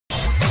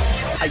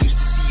I used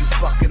to see you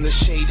fuck in the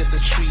shade of the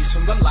trees,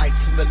 from the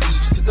lights and the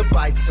leaves to the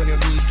bites on your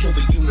knees. Kill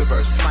the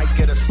universe, might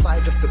get a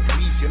sight of the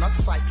breeze. You're not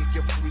psychic,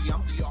 you're free,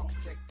 I'm the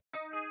architect.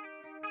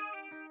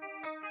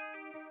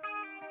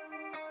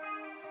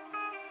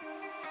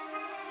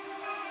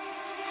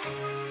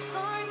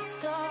 Time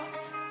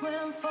stops when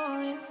I'm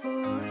falling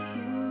for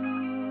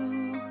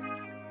you.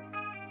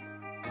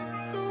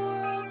 The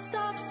world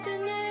stops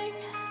spinning,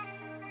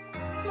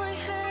 my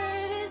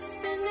head is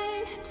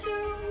spinning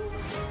too.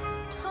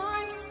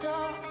 Time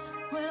stops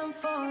when I'm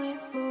falling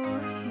for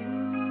you.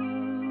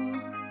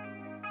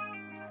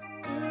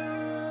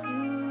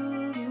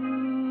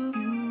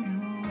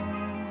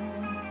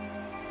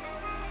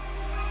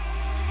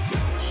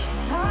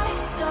 Should I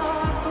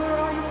stop or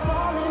are you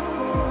falling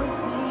for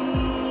me?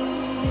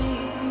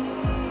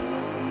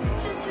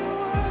 As your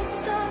world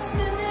stops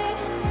spinning,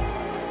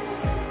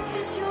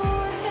 is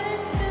your head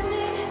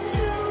spinning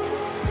too?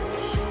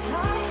 Should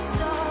I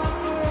stop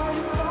or are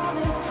you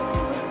falling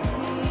for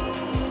me?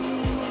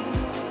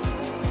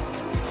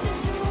 As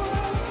your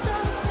world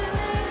stops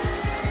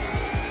spinning,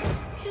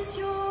 is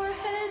your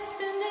head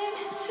spinning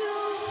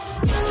too?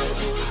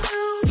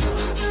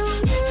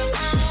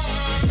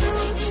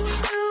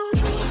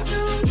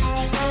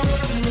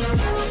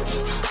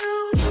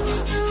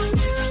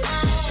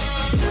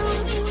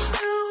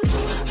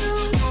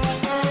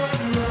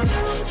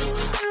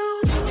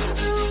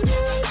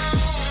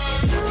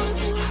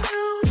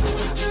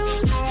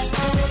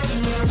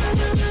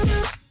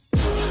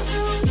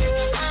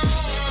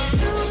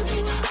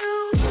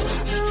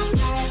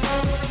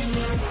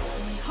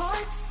 My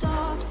heart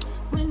stopped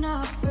when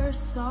I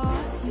first saw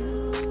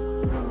you.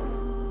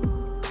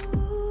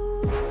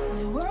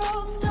 My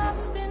world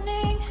stopped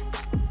spinning.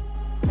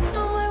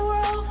 Now my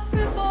world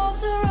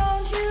revolves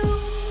around you.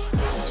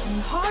 Did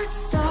your heart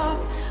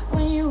stop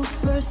when you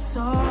first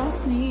saw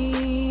me?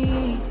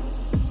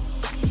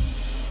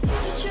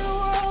 Did your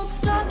world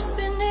stop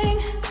spinning?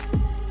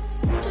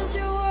 Does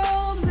your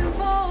world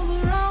revolve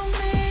around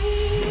me?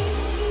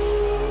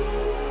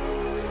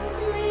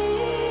 Me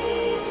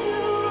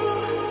too.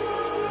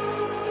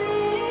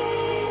 Me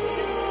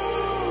too.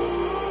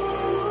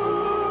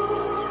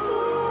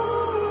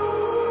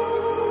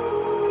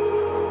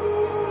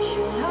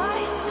 Should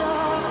I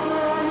stop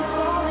or are you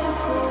falling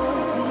for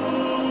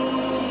me?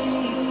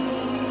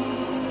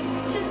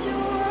 Is your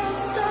world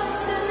stop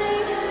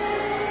spinning?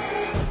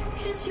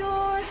 Is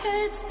your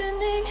head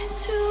spinning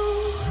too?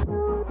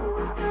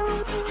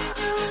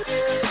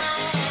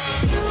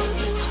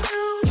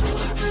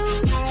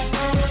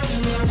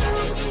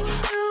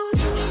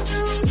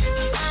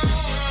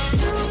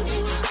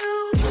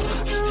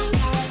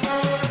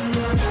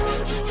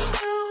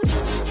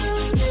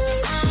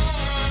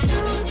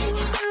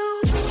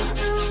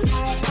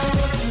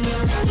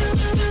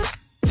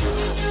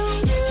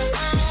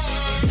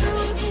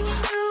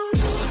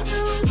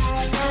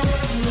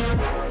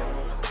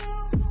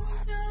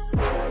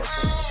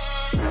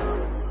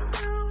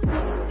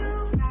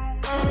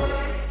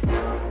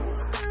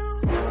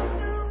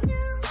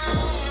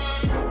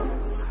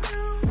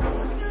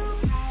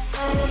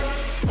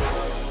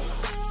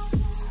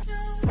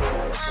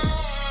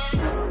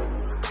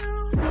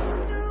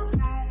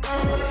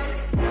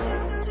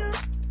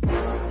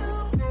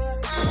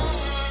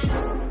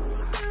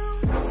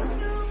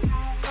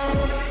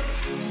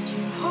 Did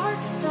your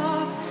heart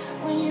stop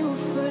when you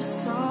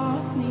first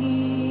saw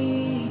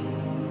me?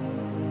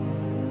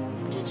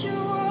 Did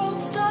your world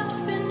stop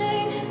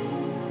spinning?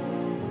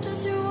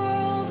 Does your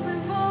world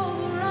revolve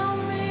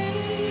around me?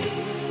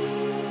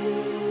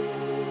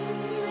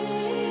 Me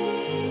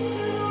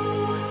too.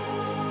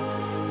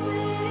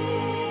 Me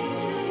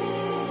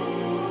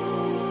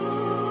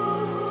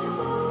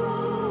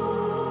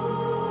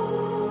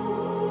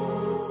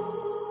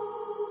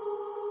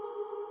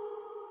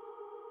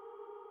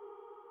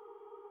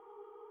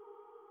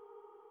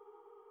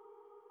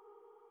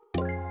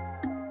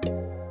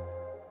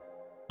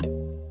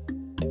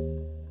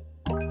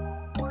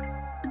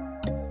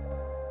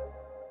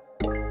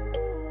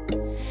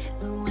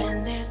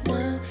When there's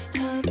no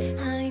hope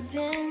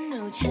hiding,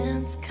 no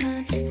chance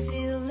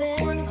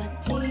concealing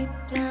what deep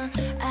down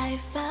I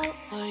felt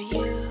for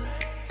you.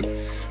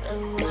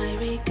 Oh, I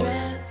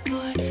regret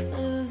for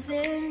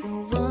losing the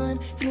one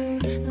who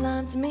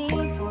loved me,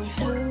 for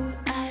who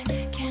I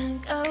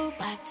can't go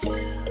back to.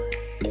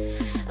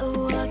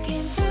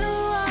 Walking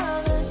through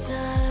all the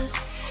dust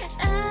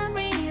and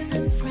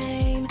reason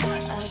frame a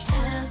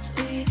past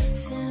we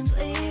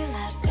simply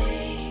let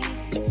fade.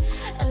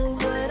 Oh,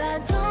 but I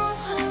don't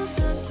close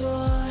the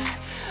door,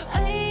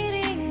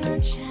 waiting a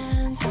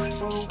chance for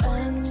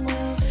when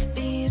we'll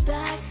be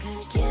back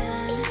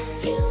again.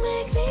 You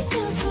make me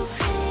feel so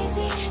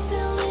crazy,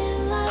 still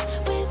in love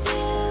with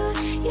you.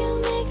 You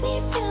make me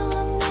feel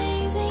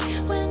amazing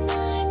when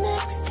I'm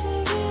next to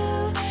you.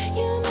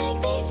 You make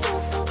me feel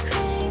so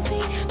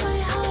crazy, my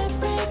heart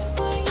breaks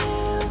for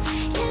you.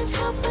 Can't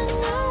help but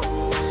know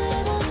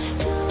that I'm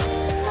still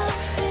in love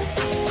with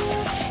you.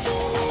 You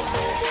make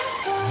me feel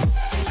so.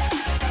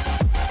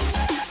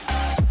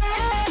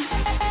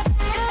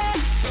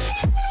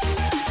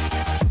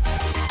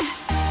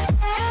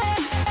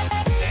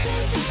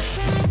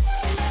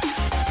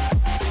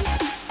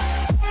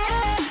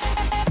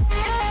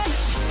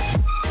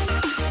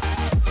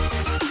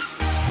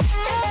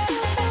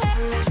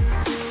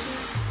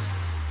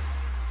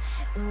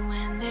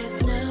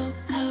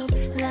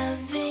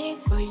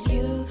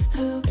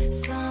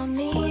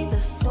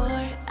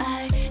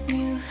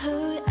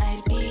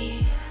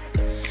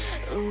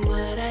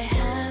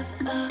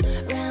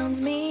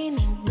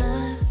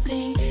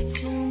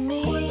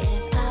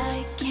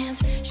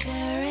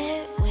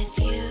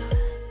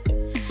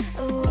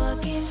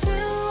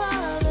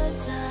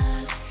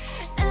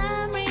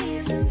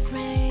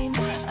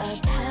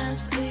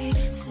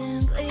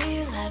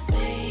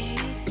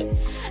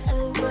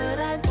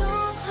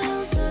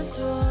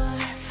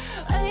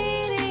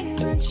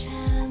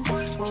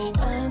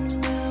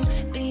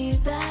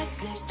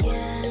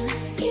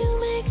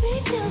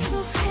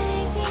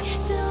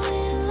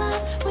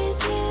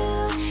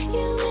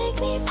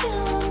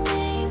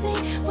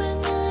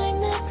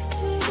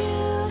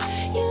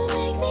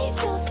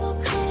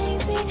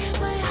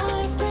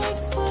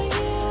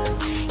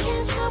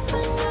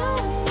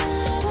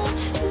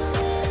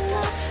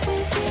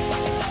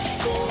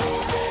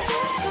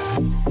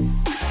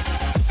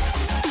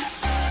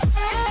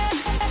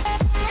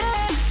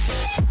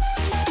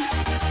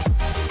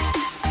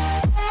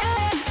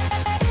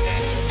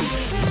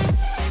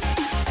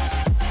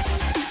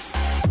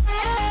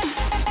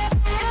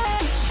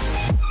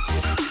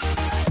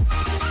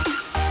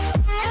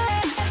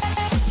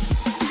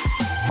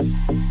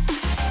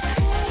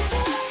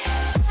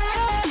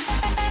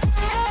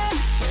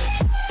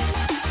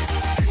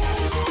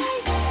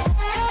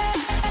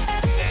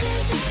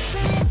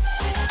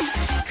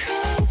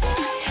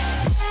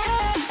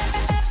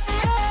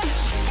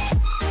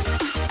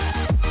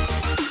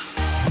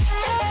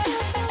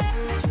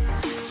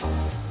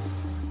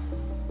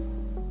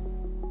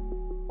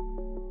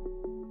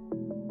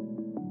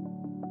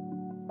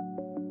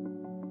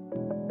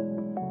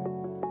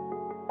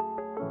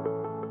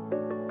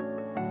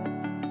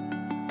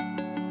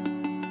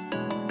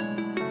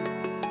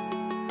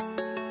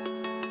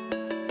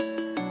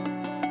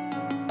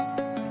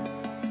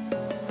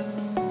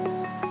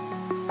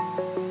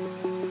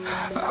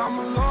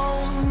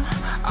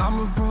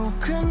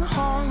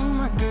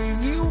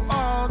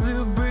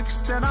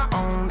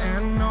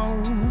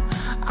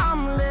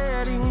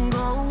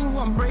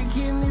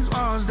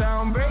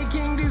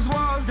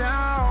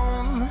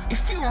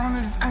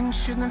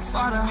 you, then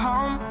fly to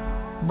home.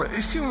 But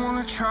if you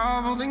wanna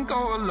travel, then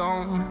go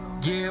alone.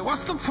 Yeah,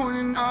 what's the point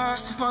in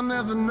us if I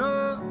never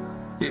know?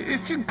 Yeah,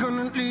 if you're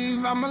gonna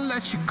leave, I'ma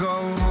let you go.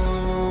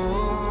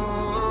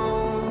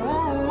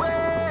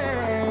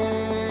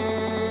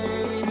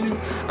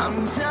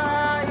 I'm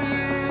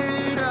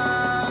tired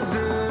of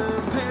the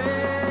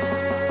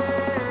pain.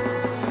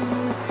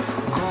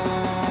 Go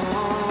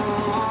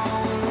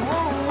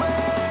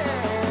away.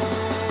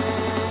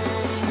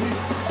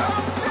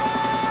 I'm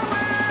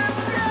tired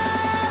of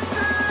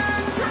yesterday.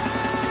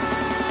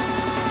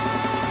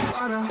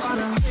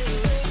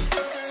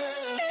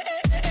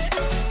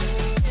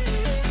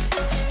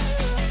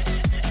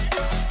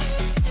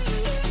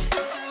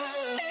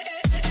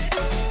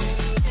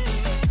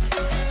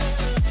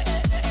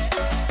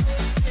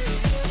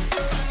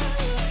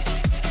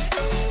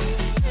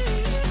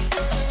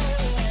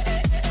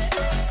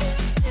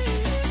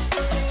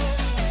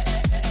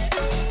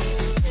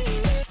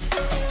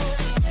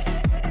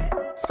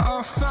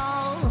 I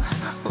fell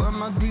where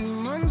my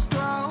demons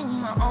dwell.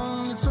 My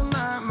own little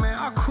nightmare,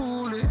 I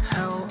call it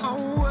hell.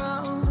 Oh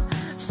well,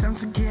 it's time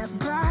to get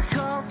back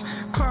up.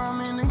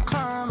 Climbing and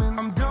climbing,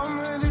 I'm done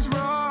with this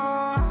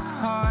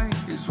ride,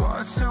 is what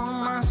I tell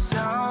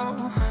myself,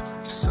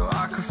 so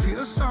I could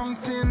feel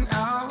something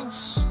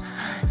else.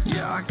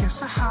 Yeah, I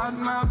guess I had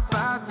my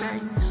bad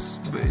days,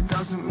 but it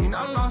doesn't mean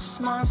I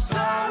lost my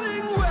style.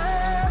 Darling,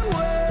 where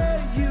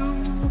were you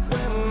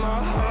when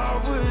my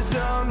heart was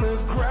on the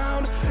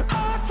ground?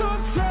 I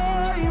thought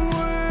time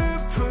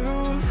would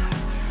prove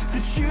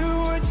that you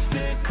would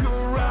stick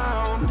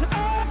around.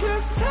 I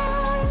guess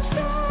time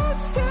stood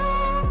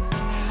still,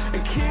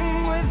 a king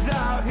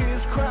without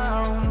his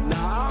crown.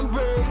 Now I'm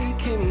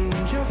breaking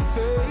and you're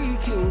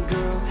faking,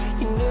 girl.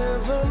 You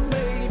never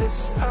made a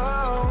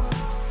sound.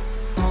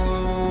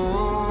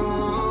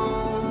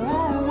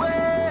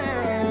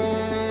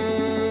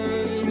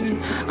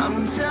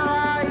 I'm tired.